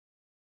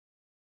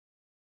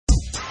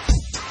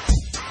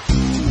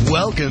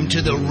Welcome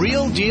to The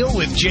Real Deal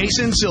with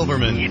Jason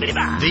Silverman,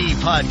 the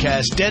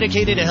podcast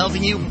dedicated to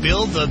helping you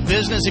build the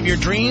business of your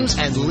dreams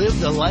and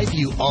live the life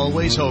you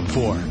always hoped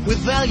for, with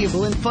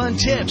valuable and fun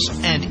tips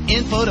and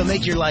info to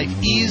make your life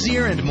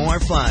easier and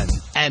more fun.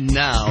 And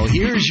now,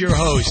 here's your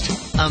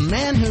host, a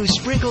man who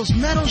sprinkles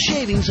metal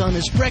shavings on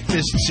his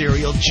breakfast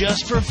cereal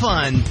just for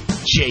fun,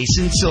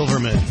 Jason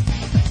Silverman.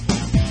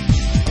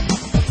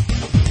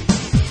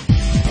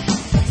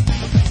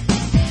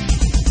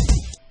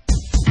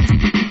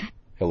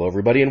 Hello,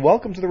 everybody, and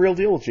welcome to The Real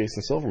Deal with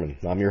Jason Silverman.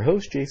 I'm your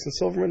host, Jason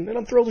Silverman, and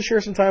I'm thrilled to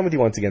share some time with you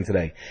once again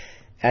today.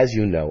 As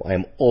you know, I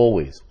am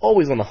always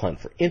on the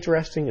hunt for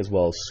interesting as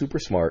well as super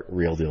smart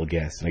real deal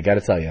guests. And I got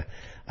to tell you,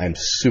 I'm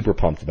super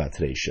pumped about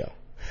today's show.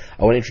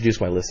 I want to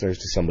introduce my listeners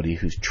to somebody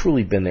who's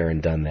truly been there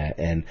and done that,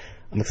 and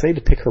I'm excited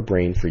to pick her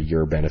brain for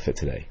your benefit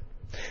today.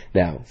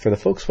 Now, for the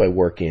folks who I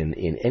work in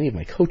any of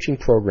my coaching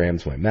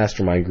programs, my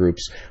mastermind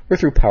groups, or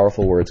through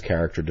Powerful Words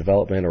Character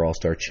Development or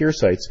All-Star Cheer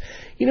sites,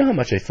 you know how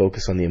much I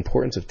focus on the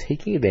importance of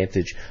taking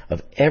advantage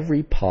of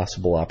every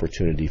possible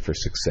opportunity for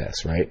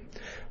success, right?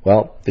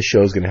 Well, the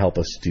show is going to help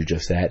us do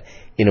just that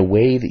in a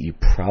way that you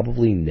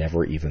probably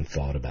never even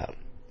thought about.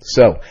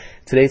 So,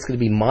 today it's going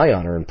to be my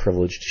honor and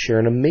privilege to share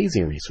an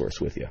amazing resource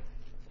with you.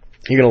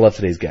 You're going to love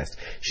today's guest.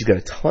 She's got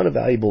a ton of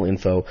valuable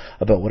info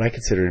about what I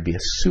consider to be a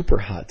super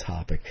hot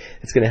topic.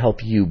 It's going to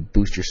help you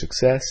boost your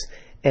success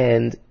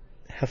and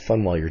have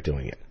fun while you're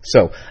doing it.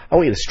 So, I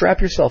want you to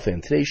strap yourself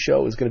in. Today's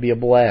show is going to be a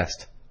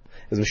blast.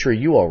 As I'm sure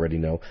you already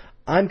know,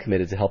 I'm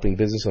committed to helping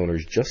business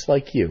owners just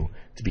like you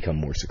to become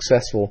more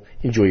successful,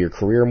 enjoy your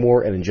career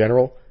more, and in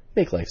general,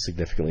 make life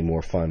significantly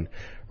more fun.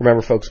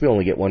 Remember, folks, we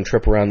only get one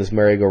trip around this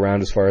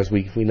merry-go-round as far as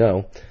we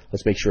know.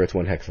 Let's make sure it's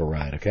one heck of a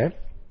ride, okay?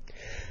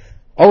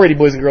 Alrighty,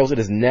 boys and girls, it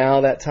is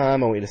now that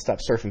time. I want you to stop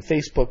surfing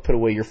Facebook, put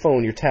away your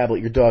phone, your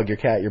tablet, your dog, your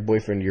cat, your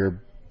boyfriend,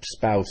 your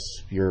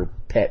spouse, your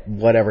pet,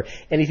 whatever,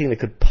 anything that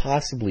could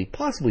possibly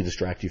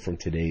distract you from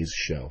today's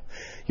show.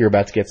 You're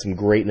about to get some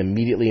great and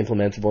immediately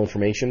implementable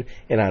information,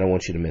 and I don't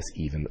want you to miss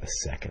even a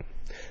second.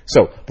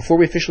 So, before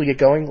we officially get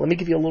going, let me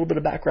give you a little bit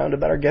of background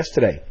about our guest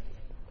today.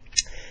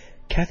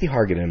 Cathi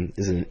Hargaden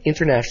is an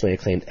internationally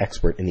acclaimed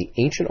expert in the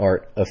ancient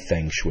art of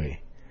Feng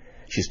Shui.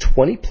 She has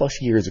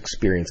 20-plus years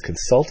experience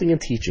consulting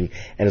and teaching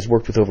and has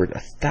worked with over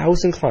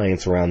 1,000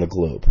 clients around the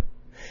globe.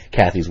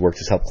 Cathy's work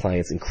has helped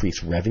clients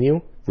increase revenue,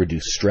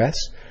 reduce stress,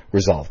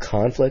 resolve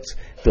conflicts,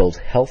 build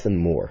health, and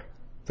more.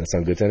 Does that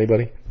sound good to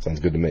anybody?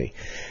 Sounds good to me.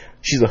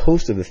 She's the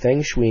host of the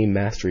Feng Shui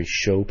Mastery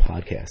Show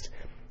podcast.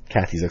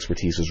 Cathy's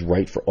expertise is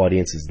right for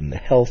audiences in the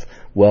health,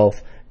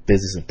 wealth,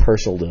 business, and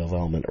personal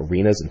development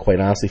arenas. And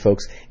quite honestly,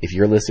 folks, if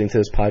you're listening to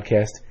this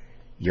podcast,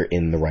 you're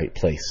in the right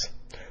place.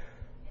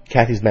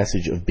 Cathy's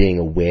message of being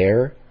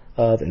aware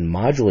of and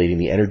modulating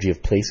the energy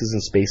of places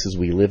and spaces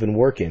we live and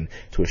work in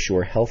to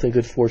assure health and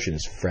good fortune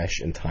is fresh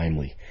and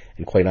timely,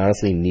 and quite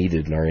honestly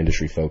needed in our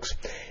industry, folks.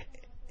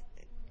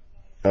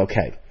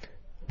 Okay,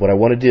 what I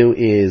want to do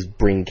is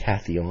bring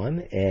Cathi on,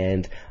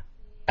 and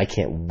I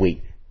can't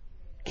wait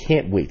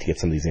to get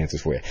some of these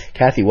answers for you.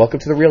 Cathi, welcome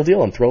to The Real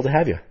Deal. I'm thrilled to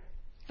have you.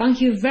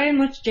 Thank you very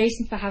much,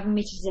 Jason, for having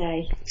me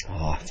today.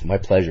 Oh, it's my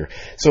pleasure.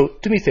 So,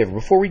 do me a favor,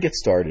 before we get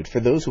started, for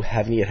those who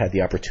haven't yet had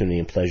the opportunity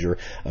and pleasure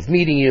of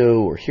meeting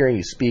you or hearing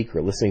you speak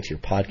or listening to your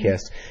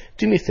podcast,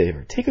 do me a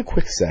favor, take a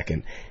quick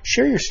second,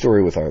 share your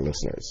story with our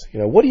listeners.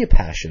 You know, what are you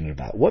passionate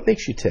about? What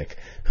makes you tick?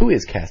 Who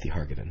is Cathi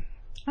Hargaden?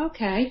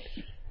 Okay.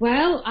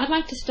 Well, I'd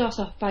like to start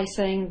off by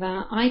saying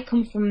that I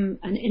come from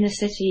an inner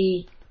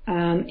city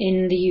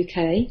in the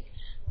UK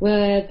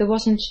where there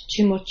wasn't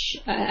too much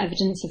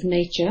evidence of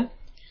nature.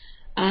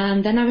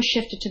 And then I was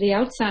shifted to the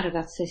outside of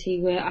that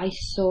city where I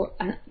saw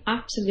an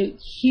absolute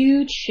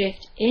huge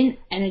shift in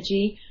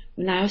energy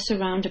when I was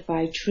surrounded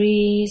by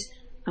trees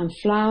and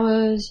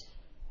flowers.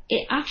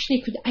 I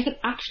could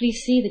actually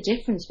see the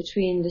difference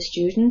between the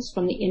students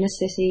from the inner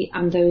city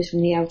and those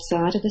from the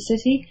outside of the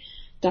city,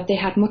 that they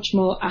had much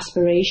more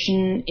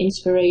aspiration,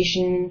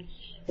 inspiration,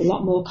 a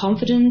lot more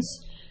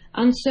confidence.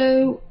 And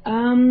so,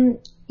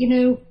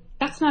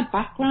 that's my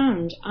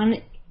background.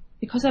 And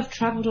because I've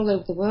travelled all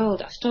over the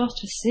world, I started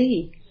to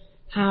see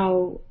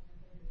how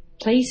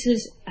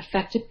places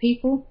affected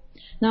people.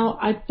 Now,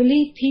 I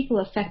believe people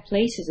affect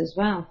places as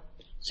well.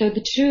 So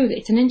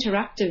it's an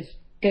interactive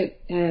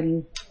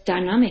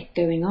dynamic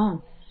going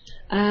on.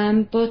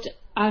 But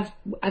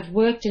I've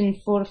worked in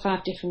 4 or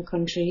 5 different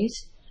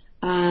countries.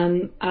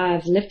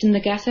 I've lived in the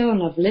ghetto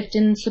and I've lived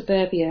in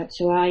suburbia.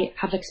 So I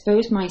have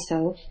exposed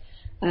myself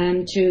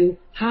to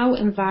how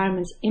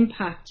environments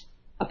impact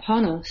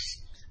upon us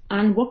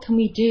and what can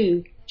we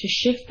do to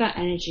shift that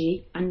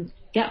energy and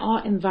get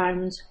our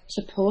environments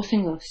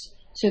supporting us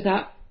so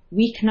that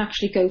we can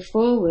actually go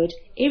forward,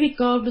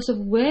 irregardless of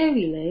where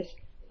we live,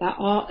 that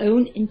our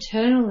own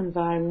internal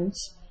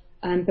environments,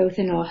 both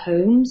in our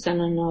homes and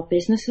in our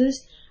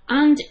businesses,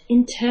 and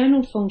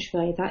internal feng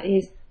shui, that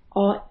is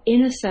our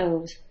inner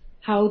selves,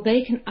 how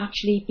they can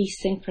actually be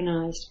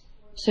synchronized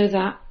so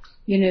that,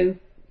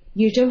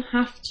 you don't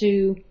have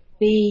to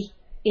be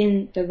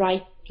in the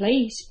right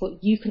place,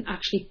 but you can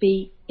actually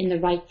be in the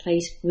right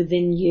place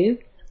within you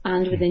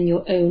and within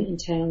your own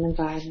internal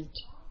environment.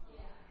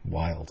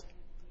 Wild.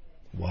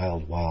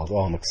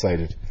 Oh, I'm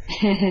excited.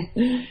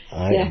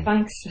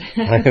 Thanks.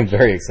 I am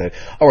very excited.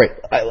 All right,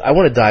 I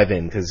want to dive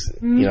in because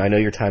I know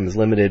your time is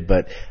limited,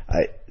 but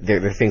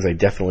there are things I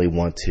definitely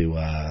want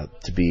to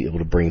be able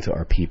to bring to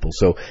our people.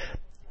 So,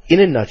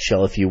 in a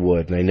nutshell, if you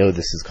would, and I know this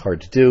is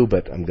hard to do,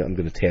 but I'm going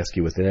to task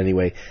you with it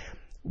anyway.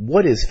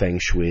 What is Feng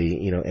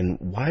Shui? And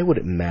why would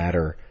it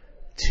matter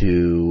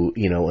to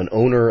an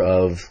owner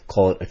of,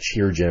 call it a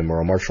cheer gym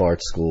or a martial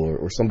arts school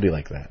or somebody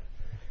like that?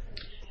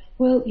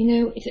 Well,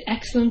 it's an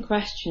excellent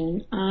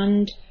question,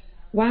 and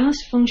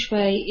whilst Feng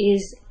Shui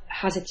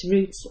has its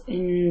roots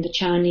in the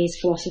Chinese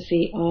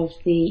philosophy of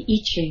the I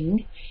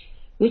Ching,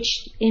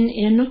 which in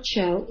a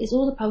nutshell is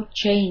all about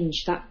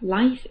change, that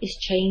life is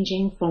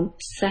changing from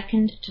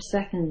second to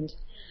second.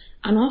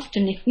 And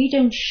often if we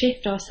don't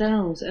shift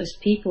ourselves as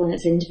people and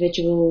as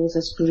individuals,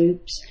 as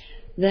groups,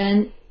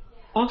 then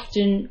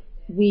often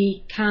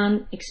we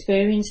can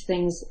experience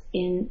things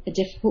in a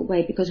difficult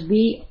way because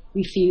we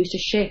refuse to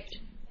shift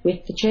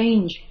with the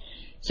change.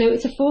 So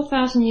it's a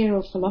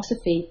 4,000-year-old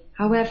philosophy.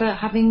 However,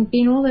 having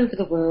been all over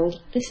the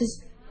world, this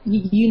is a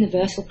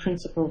universal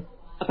principle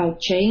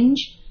about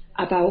change,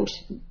 about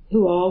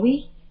who are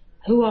we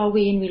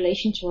in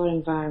relation to our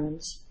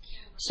environments.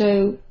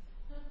 So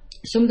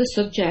some of the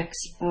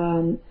subjects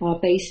are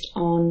based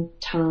on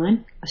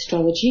time,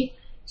 astrology.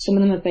 Some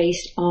of them are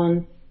based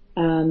on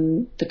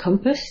the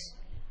compass.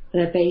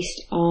 They're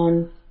based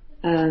on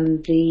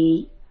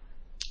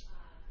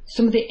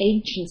some of the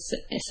ancient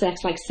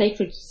sects like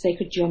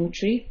sacred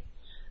geometry.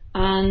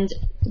 And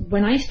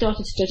when I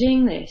started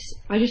studying this,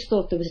 I just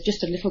thought there was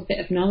just a little bit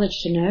of knowledge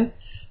to know.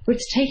 But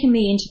it's taken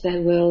me into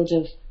the world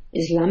of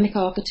Islamic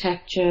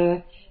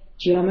architecture,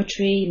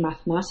 geometry,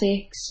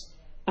 mathematics,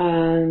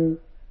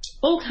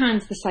 all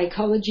kinds of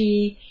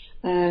psychology,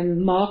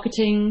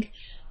 marketing,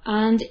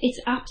 and it's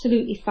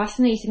absolutely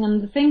fascinating.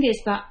 And the thing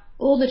is that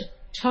all the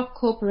top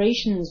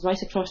corporations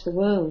right across the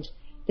world,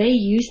 they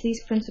use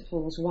these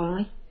principles.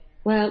 Why?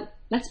 Well,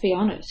 let's be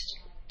honest.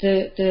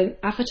 The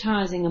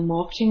advertising and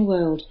marketing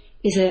world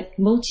is a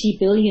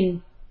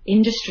multi-billion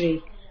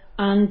industry,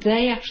 and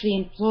they actually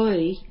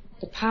employ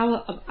the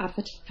power of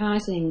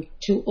advertising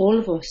to all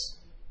of us,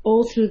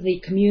 all through the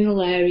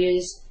communal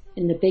areas,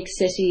 in the big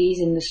cities,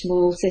 in the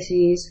small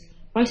cities,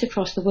 right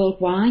across the world.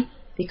 Why?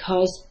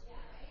 Because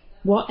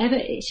whatever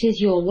it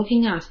is you're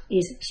looking at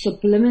is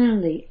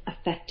subliminally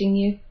affecting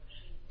you.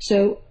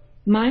 So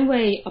my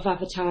way of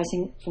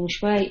advertising Feng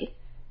Shui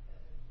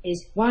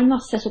is, why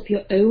not set up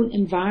your own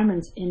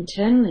environment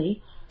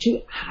internally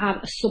to have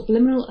a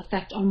subliminal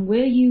effect on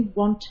where you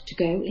want to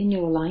go in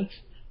your life?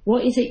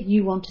 What is it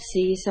you want to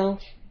see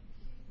yourself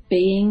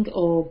being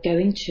or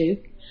going to?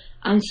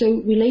 And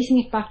so relating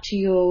it back to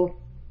your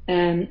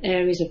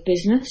areas of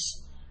business,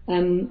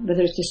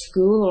 whether it's a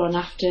school or an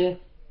after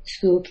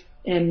school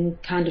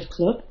kind of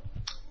club,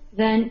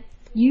 then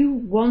you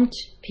want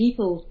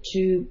people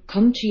to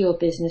come to your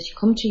business,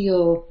 come to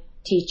your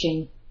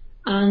teaching.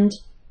 And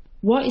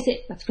what is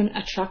it that's going to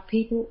attract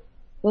people?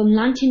 Well,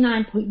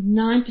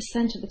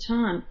 99.9% of the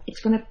time,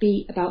 it's going to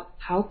be about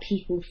how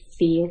people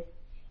feel.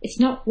 It's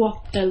not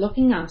what they're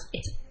looking at,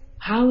 it's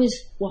how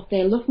is what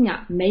they're looking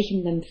at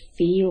making them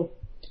feel.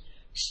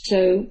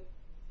 So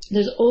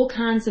there's all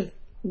kinds of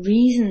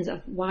reasons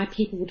of why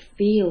people would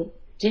feel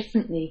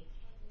differently.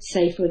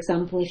 Say, for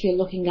example, if you're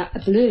looking at a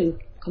blue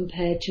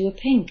compared to a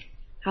pink,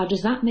 how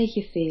does that make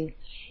you feel?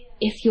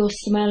 If you're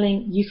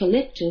smelling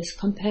eucalyptus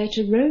compared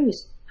to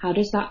rose, how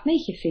does that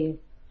make you feel?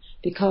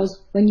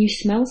 Because when you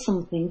smell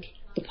something,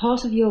 the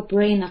part of your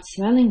brain that's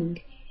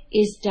smelling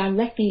is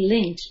directly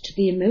linked to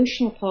the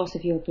emotional part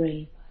of your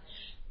brain.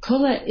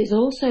 Colour is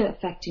also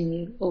affecting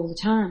you all the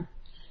time.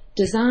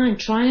 Design,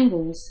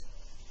 triangles,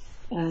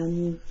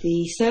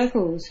 the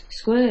circles,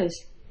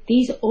 squares,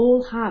 these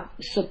all have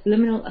a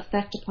subliminal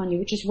effect upon you,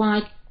 which is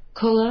why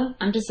colour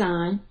and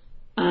design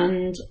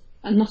and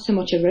not so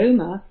much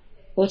aroma,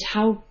 but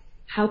how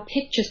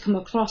pictures come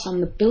across on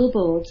the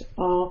billboards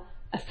are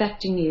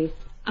affecting you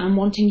and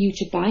wanting you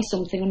to buy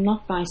something and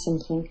not buy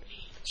something.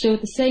 So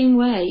the same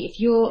way, if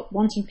you're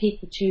wanting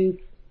people to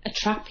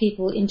attract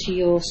people into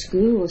your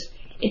schools,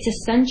 it's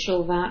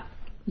essential that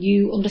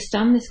you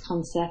understand this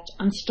concept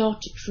and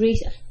start to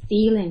create a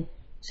feeling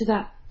so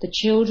that the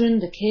children,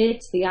 the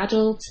kids, the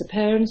adults, the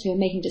parents who are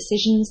making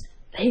decisions,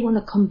 they want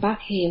to come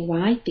back here.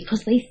 Why?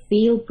 Because they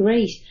feel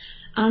great.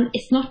 And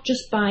it's not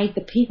just by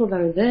the people that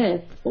are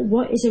there, but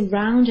what is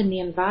around in the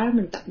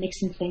environment that makes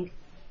them think,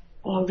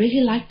 oh, I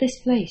really like this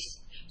place.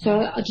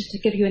 So just to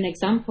give you an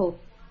example,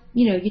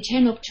 you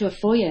turn up to a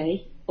foyer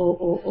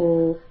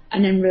or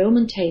an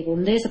enrollment table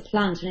and there's a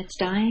plant and it's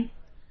dying.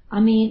 I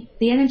mean,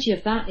 the energy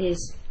of that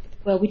is,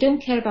 well, we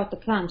don't care about the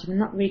plant and we're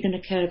not really going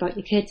to care about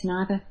your kids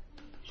neither.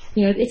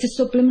 It's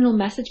a subliminal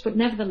message, but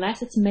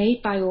nevertheless, it's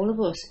made by all of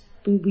us.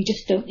 We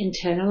just don't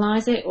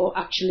internalize it or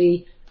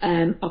actually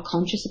are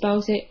conscious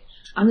about it.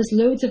 And there's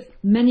loads of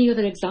many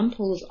other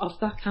examples of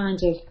that kind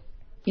of,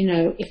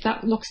 if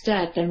that looks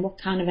dead, then what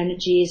kind of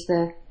energy is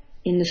there?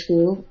 in the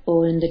school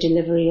or in the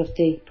delivery of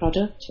the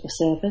product or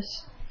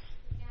service.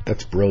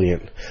 That's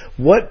brilliant.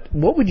 What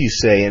would you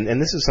say, and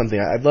this is something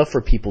I'd love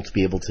for people to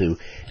be able to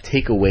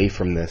take away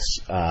from this,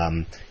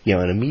 an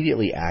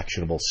immediately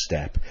actionable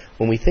step.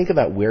 When we think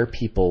about where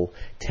people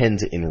tend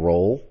to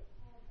enroll,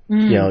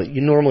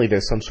 normally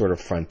there's some sort of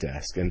front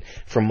desk. And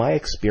from my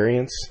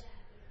experience,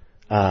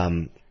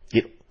 I've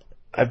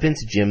been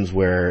to gyms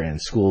and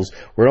schools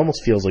where it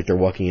almost feels like they're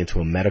walking into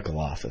a medical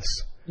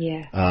office.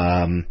 Yeah.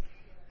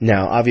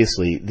 Now,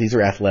 obviously, these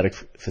are athletic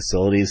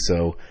facilities,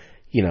 so,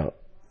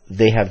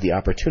 they have the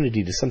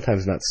opportunity to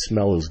sometimes not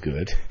smell as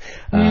good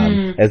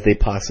as they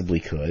possibly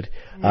could.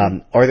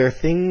 Are there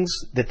things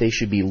that they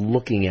should be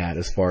looking at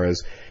as far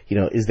as,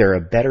 is there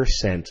a better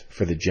scent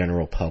for the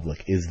general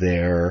public? Is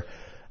there,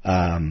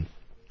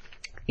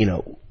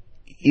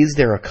 is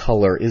there a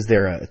color? Is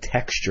there a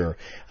texture?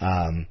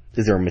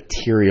 Is there a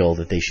material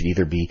that they should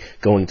either be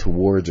going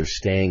towards or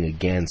staying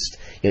against?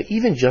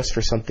 Even just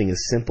for something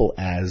as simple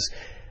as,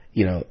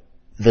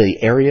 the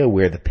area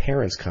where the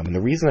parents come. And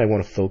the reason I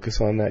want to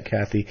focus on that,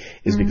 Cathi,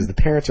 is because the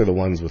parents are the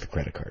ones with the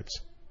credit cards.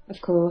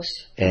 Of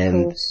course.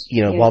 And,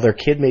 while their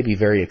kid may be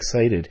very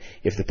excited,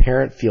 if the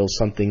parent feels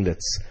something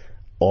that's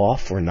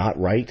off or not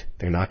right,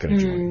 they're not going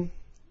to join.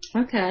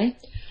 Okay.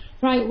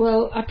 Right,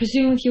 well, I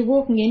presume if you're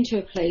walking into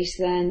a place,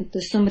 then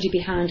there's somebody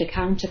behind a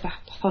counter,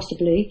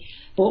 possibly.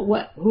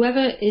 But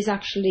whoever is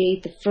actually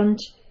the front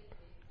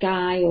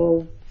guy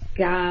or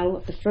gal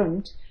at the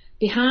front,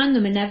 behind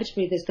them,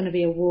 inevitably, there's going to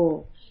be a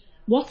wall.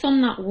 What's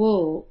on that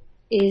wall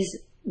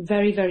is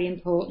very, very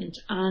important.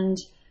 And,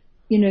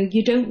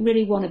 you don't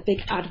really want a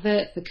big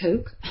advert for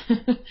Coke.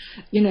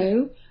 We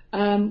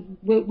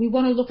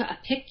want to look at a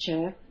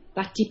picture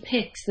that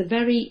depicts the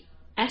very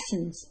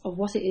essence of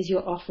what it is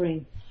you're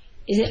offering.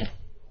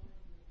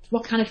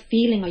 What kind of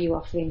feeling are you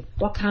offering?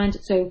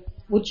 So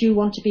would you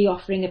want to be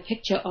offering a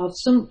picture of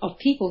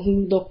people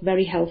who look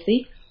very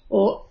healthy,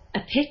 or a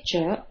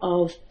picture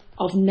of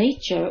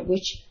nature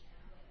which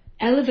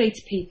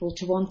elevates people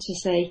to want to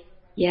say,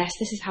 yes,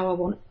 this is how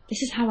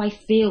I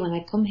feel when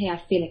I come here.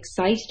 I feel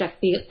excited, I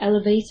feel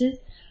elevated,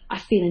 I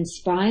feel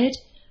inspired.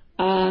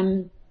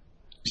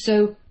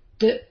 So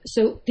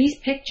these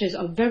pictures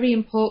are very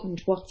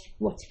important,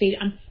 what's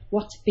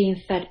being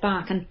fed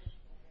back. And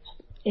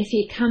if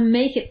you can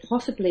make it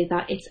possibly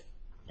that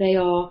they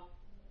are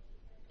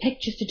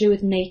pictures to do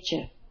with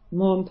nature,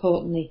 more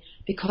importantly,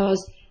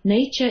 because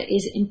nature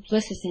is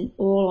implicit in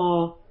all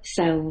our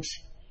cells.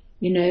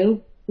 We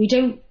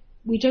don't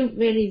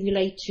really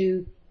relate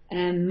to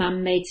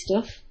man-made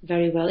stuff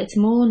very well. It's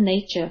more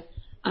nature,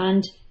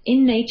 and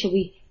in nature,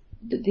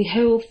 the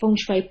whole Feng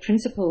Shui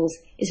principles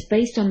is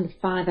based on the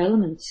 5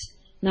 elements.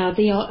 Now,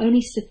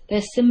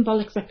 they're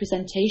symbolic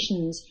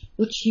representations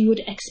which you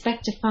would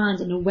expect to find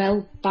in a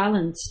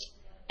well-balanced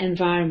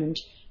environment.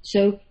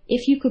 So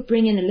if you could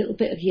bring in a little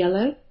bit of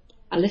yellow,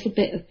 a little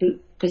bit of blue,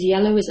 because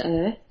yellow is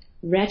earth,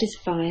 red is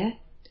fire,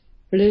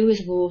 blue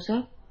is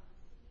water,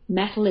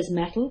 metal is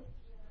metal,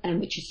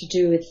 which is to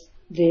do with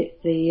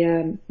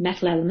the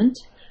metal element,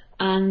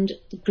 and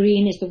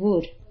green is the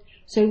wood.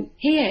 So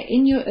here,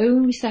 in your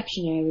own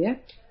reception area,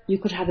 you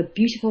could have a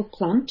beautiful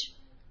plant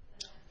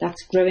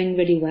that's growing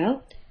really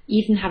well.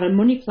 Even have a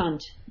money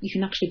plant. You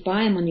can actually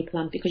buy a money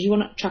plant because you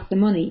want to attract the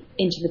money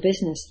into the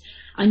business.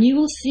 And you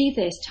will see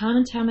this time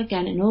and time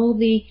again in all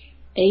the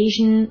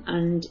Asian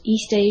and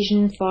East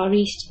Asian, Far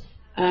East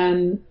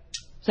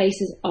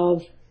places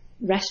of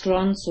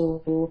restaurants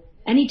or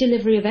any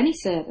delivery of any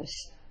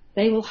service.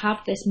 They will have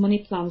this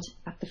money plant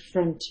at the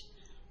front.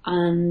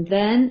 And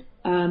then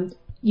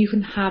you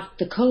can have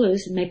the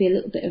colours, maybe a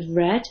little bit of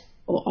red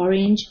or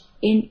orange,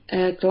 in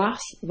a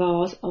glass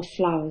vase of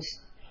flowers.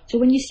 So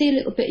when you see a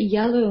little bit of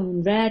yellow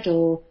and red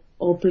or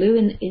blue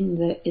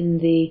in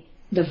the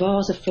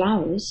vase of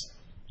flowers,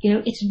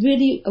 it's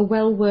really a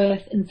well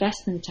worth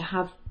investment to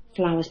have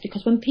flowers,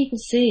 because when people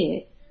see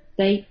it,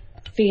 they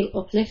feel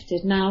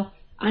uplifted. Now,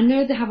 I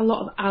know they have a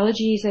lot of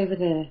allergies over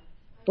there,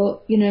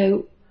 but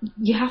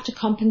you have to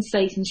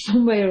compensate in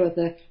some way or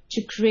other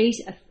to create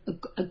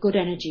a good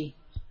energy.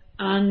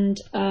 And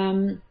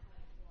I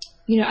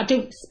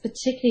don't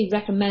particularly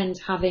recommend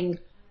having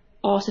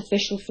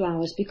artificial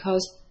flowers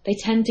because they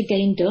tend to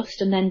gain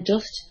dust, and then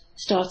dust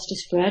starts to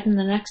spread, and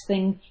the next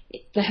thing,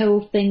 the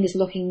whole thing is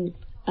looking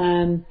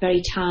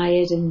very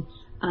tired and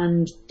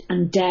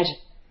dead.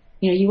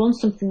 You want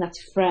something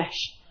that's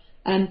fresh.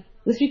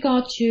 With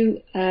regard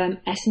to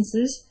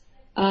essences,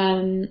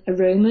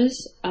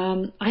 aromas,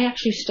 I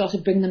actually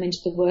started bringing them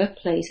into the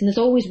workplace, and there's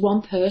always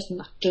one person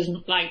that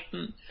doesn't like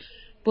them.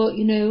 But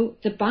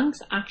the banks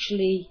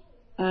actually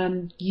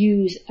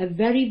use a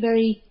very,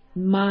 very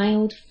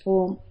mild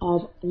form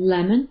of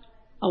lemon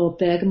or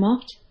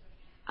bergamot,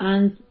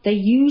 and they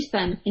use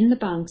them in the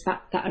banks,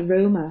 that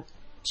aroma,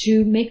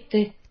 to make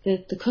the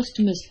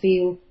customers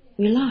feel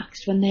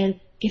relaxed when they're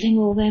giving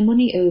all their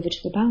money over to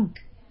the bank.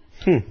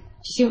 Do you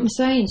see what I'm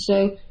saying?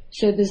 So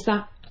there's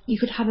that. You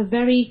could have a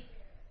very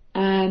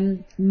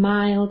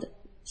mild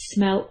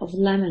smell of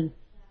lemon.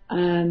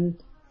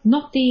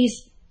 Not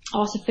these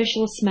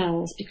artificial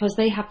smells because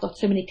they have got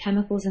so many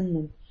chemicals in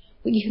them.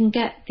 But you can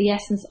get the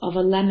essence of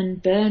a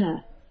lemon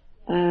burner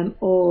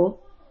or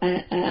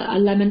a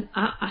lemon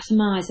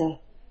atomizer,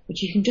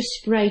 which you can just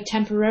spray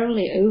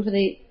temporarily over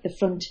the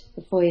front,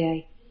 the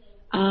foyer.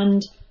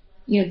 And,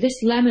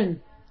 this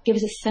lemon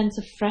gives a sense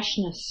of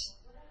freshness.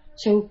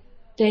 So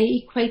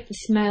they equate the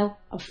smell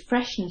of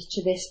freshness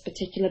to this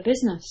particular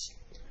business.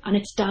 And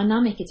it's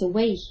dynamic, it's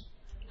awake.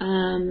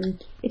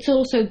 It's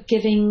also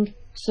giving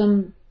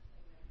some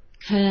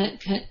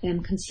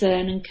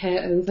concern and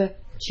care over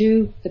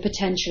to the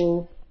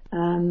potential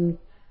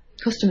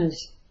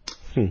customers.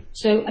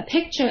 So a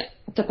picture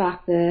at the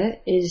back there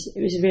is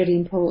really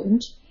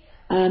important.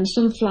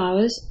 Some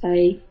flowers,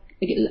 a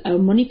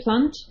money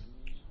plant,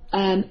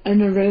 an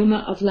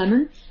aroma of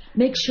lemon.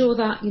 Make sure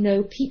that,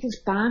 people's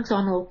bags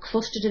aren't all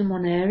clustered in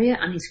one area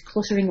and it's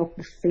cluttering up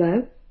the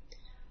flow.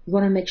 You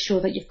want to make sure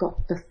that you've got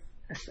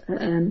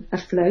a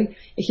flow.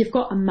 If you've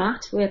got a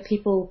mat where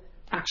people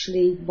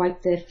actually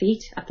wipe their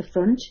feet at the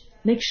front,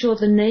 make sure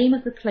the name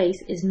of the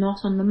place is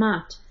not on the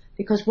mat,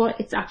 because what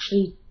it's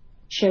actually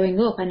showing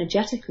up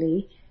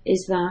energetically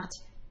is that,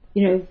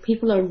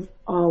 people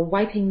are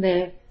wiping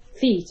their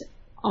feet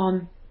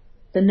on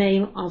the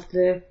name of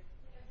the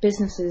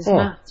business's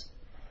mat.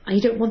 And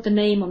you don't want the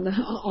name on the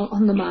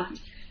mat,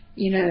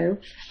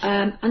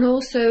 And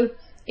also,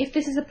 if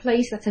this is a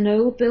place that's an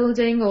old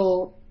building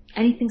or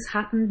anything's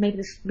happened, maybe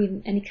there's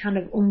been any kind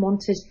of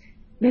unwanted,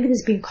 maybe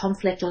there's been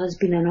conflict or there's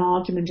been an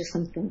argument or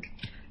something,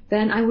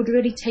 then I would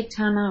really take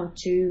time out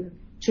to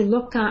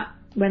look at,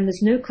 when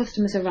there's no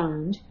customers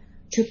around,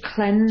 to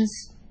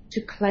cleanse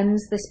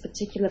this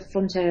particular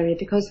front area.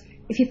 Because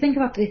if you think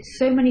about it, there's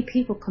so many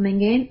people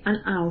coming in and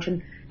out,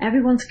 and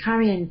everyone's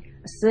carrying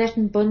a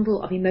certain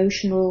bundle of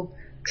emotional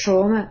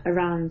trauma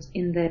around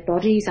in their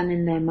bodies and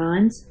in their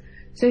minds.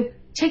 So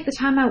take the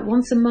time out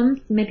once a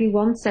month, maybe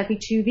once every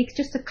 2 weeks,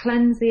 just to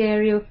cleanse the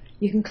area.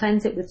 You can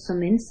cleanse it with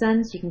some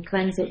incense, you can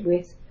cleanse it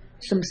with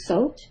some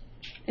salt,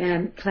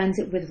 cleanse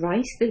it with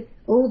rice.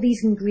 All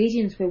these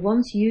ingredients were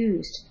once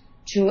used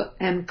to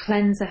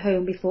cleanse a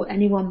home before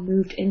anyone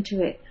moved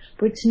into it.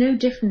 But it's no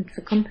different for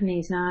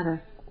companies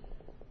neither.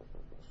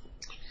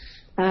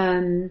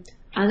 And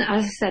as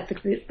I said,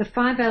 the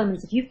 5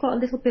 elements, if you've got a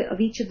little bit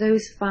of each of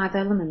those 5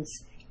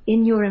 elements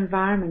in your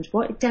environment,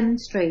 what it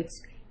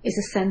demonstrates is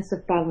a sense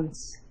of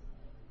balance.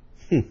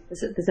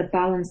 There's a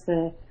balance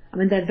there. I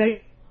mean, they're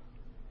very,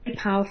 very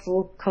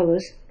powerful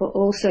colours, but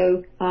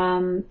also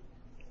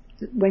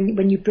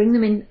when you bring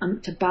them in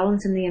to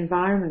balance in the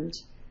environment,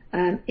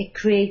 it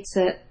creates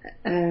a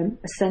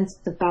sense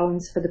of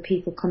balance for the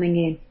people coming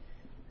in,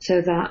 so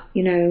that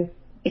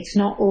it's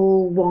not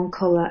all one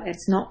colour.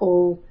 It's not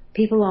all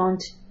people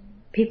aren't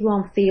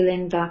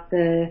feeling that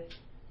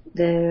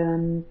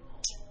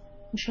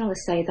what shall I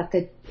say, that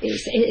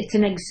it's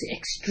an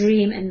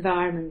extreme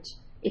environment.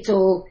 It's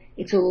all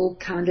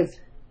kind of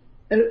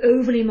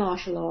overly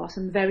martial art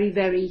and very,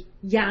 very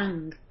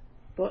yang,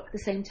 but at the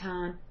same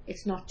time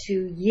it's not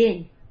too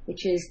yin,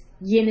 which is,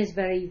 yin is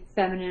very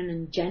feminine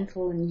and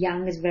gentle and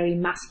yang is very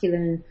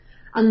masculine,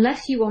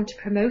 unless you want to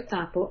promote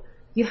that. But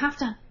you have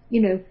to,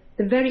 the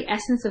very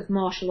essence of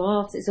martial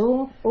arts is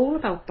all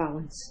about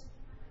balance.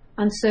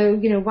 And so,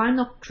 why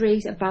not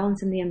create a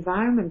balance in the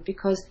environment?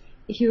 Because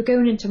if you're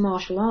going into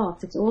martial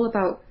arts, it's all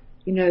about,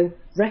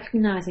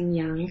 recognizing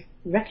yang,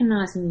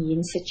 recognizing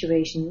yin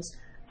situations,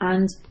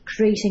 and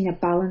creating a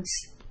balance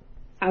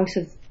out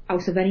of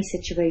any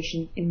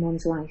situation in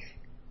one's life.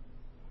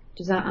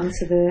 Does that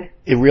answer the...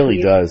 It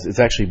really does. It's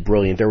actually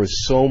brilliant. There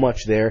was so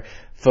much there.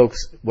 Folks,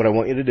 what I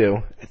want you to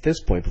do at this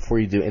point, before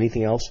you do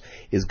anything else,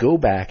 is go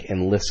back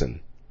and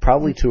listen,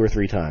 probably 2 or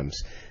 3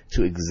 times,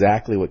 to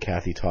exactly what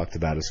Cathi talked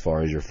about as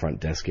far as your front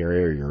desk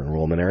area or your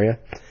enrollment area,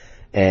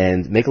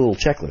 and make a little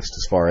checklist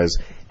as far as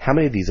how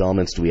many of these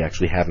elements do we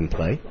actually have in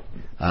play,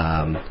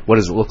 what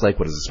does it look like,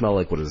 what does it smell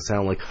like, what does it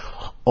sound like,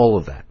 all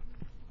of that,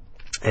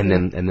 and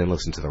then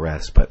listen to the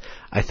rest. But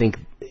I think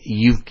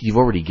you've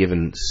already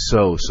given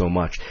so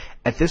much.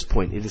 At this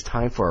point, it is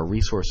time for our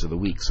resource of the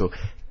week. So,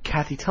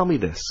 Cathi, tell me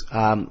this: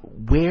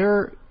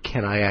 where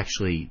can I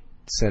actually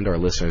send our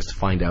listeners to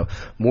find out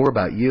more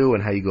about you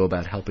and how you go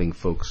about helping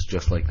folks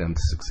just like them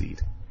to succeed?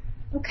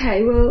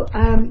 Okay, well,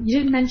 you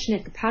didn't mention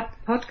it, the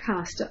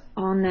podcast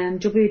on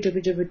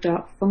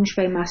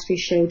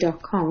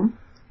www.fengshuimasteryshow.com.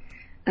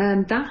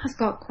 That has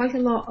got quite a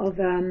lot of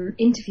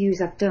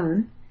interviews I've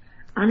done,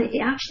 and it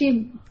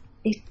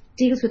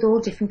deals with all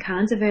different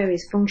kinds of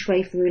areas. Feng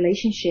Shui for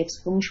relationships,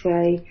 Feng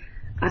Shui.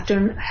 I've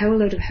done a whole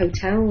load of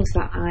hotels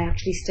that I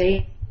actually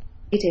stayed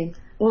in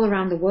all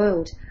around the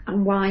world,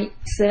 and why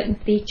certain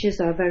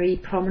features are very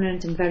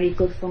prominent and very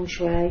good Feng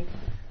Shui.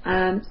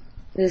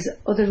 There's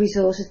other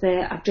resources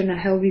there. I've done a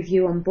whole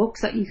review on books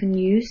that you can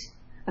use,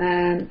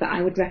 that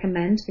I would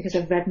recommend, because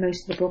I've read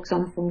most of the books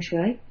on Feng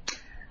Shui.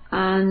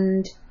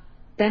 And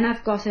then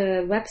I've got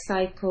a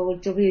website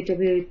called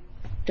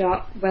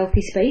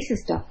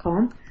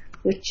www.wealthyspaces.com,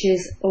 which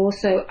is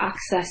also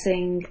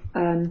accessing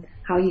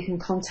how you can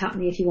contact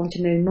me if you want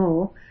to know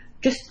more.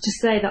 Just to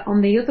say that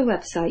on the other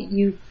website,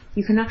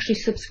 you can actually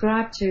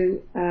subscribe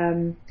to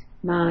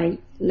my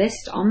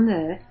list on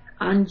there,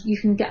 and you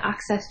can get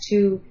access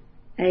to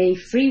a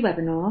free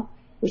webinar,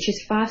 which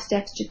is 5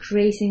 steps to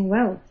creating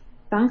wealth,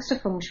 thanks to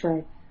Feng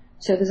Shui.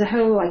 So there's a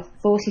whole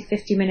 40,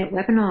 50-minute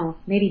webinar,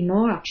 maybe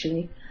more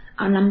actually,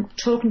 and I'm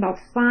talking about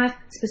 5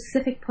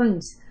 specific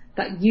points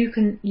that you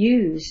can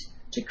use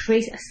to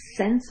create a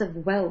sense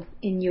of wealth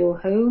in your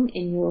home,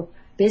 in your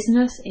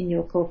business, in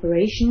your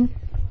corporation,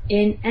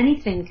 in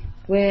anything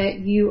where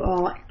you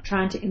are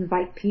trying to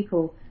invite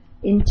people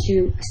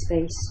into a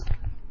space.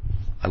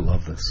 I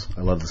love this.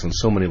 I love this on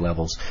so many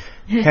levels.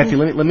 Cathi,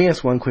 let me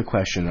ask one quick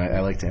question.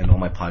 I like to end all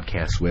my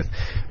podcasts with,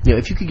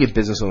 if you could give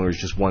business owners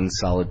just one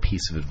solid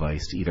piece of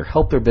advice to either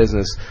help their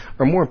business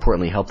or, more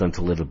importantly, help them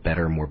to live a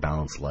better, more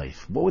balanced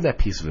life, what would that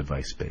piece of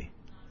advice be?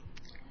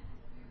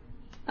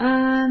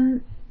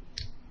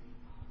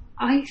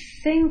 I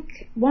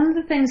think one of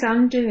the things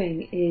I'm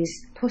doing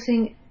is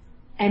putting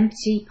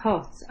empty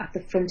pots at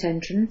the front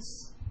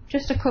entrance,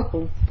 just a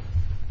couple,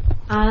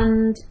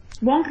 and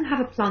one can have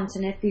a plant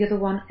in it, the other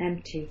one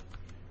empty.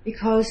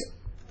 Because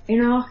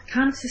in our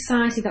kind of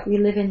society that we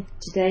live in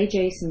today,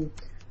 Jason,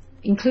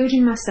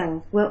 including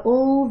myself, we're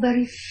all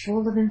very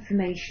full of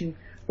information.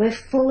 We're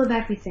full of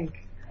everything.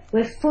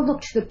 We're full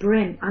up to the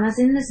brim. And as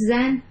in the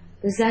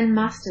Zen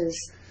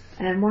masters,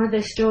 one of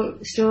their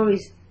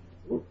stories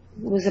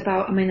was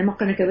about, I'm not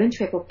going to go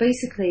into it, but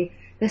basically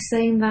they're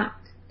saying that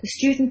the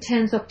student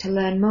turns up to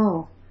learn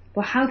more.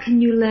 But how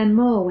can you learn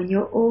more when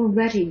you're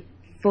already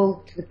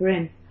full to the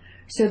brim?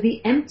 So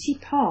the empty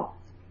pot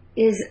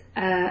is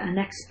an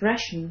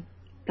expression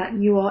that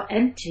you are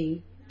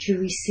empty to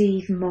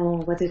receive more,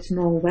 whether it's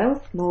more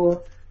wealth,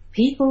 more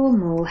people,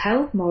 more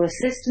help, more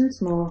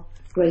assistance, more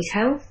great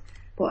health.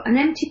 But an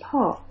empty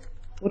pot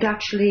would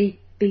actually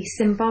be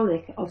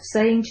symbolic of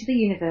saying to the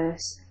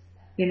universe,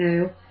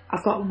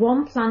 I've got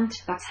one plant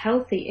that's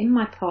healthy in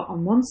my pot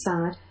on one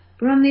side,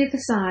 but on the other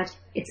side,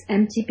 it's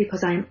empty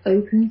because I am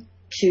open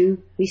to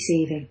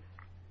receiving.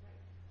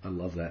 I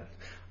love that.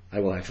 I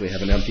will actually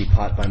have an empty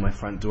pot by my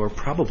front door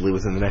probably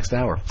within the next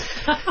hour.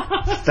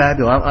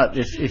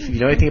 Fabulous. If you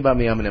know anything about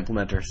me, I'm an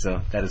implementer,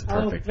 so that is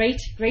perfect. Oh,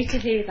 great to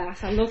hear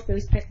that. I love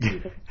those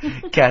people.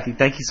 Cathi,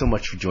 thank you so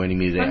much for joining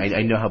me today.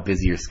 I know how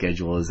busy your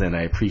schedule is, and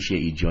I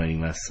appreciate you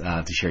joining us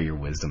to share your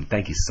wisdom.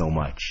 Thank you so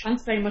much.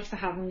 Thanks very much for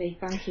having me.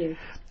 Thank you.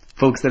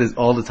 Folks, that is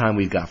all the time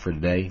we've got for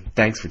today.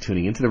 Thanks for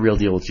tuning into The Real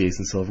Deal with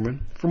Jason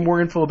Silverman. For more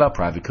info about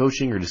private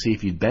coaching or to see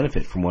if you'd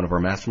benefit from one of our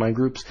mastermind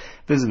groups,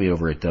 visit me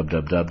over at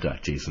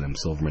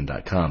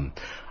www.jasonmsilverman.com.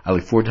 I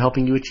look forward to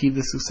helping you achieve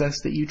the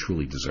success that you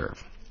truly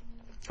deserve.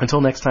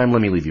 Until next time,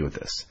 let me leave you with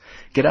this.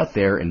 Get out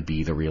there and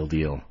be the real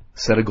deal.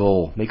 Set a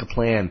goal, make a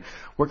plan,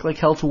 work like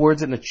hell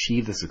towards it, and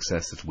achieve the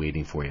success that's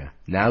waiting for you.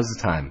 Now's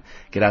the time.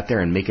 Get out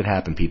there and make it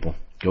happen, people.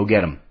 Go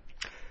get 'em.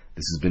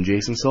 This has been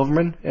Jason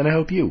Silverman, and I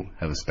hope you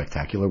have a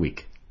spectacular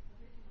week.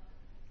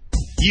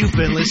 You've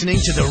been listening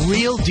to The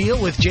Real Deal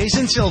with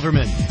Jason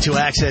Silverman. To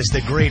access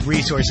the great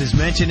resources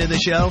mentioned in the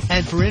show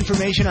and for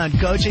information on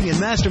coaching and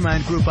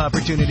mastermind group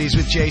opportunities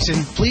with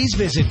Jason, please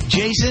visit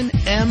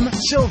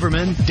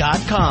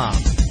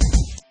jasonmsilverman.com.